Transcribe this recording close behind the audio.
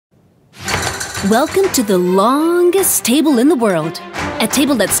Welcome to the longest table in the world. A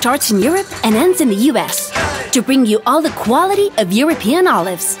table that starts in Europe and ends in the US to bring you all the quality of European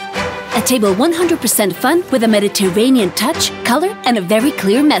olives. A table 100% fun with a Mediterranean touch, color, and a very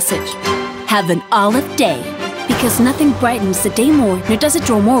clear message. Have an olive day. Because nothing brightens the day more, nor does it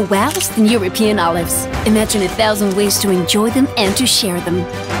draw more wows than European olives. Imagine 1,000 ways to enjoy them and to share them.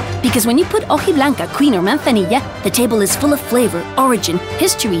 Because when you put hojiblanca, queen, or manzanilla, the table is full of flavor, origin,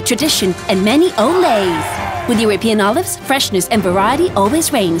 history, tradition, and many olés. With European olives, freshness and variety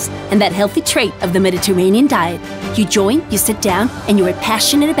always reigns, and that healthy trait of the Mediterranean diet. You join, you sit down, and you are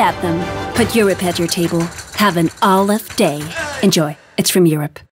passionate about them. Put Europe at your table. Have an olive day. Enjoy. It's from Europe.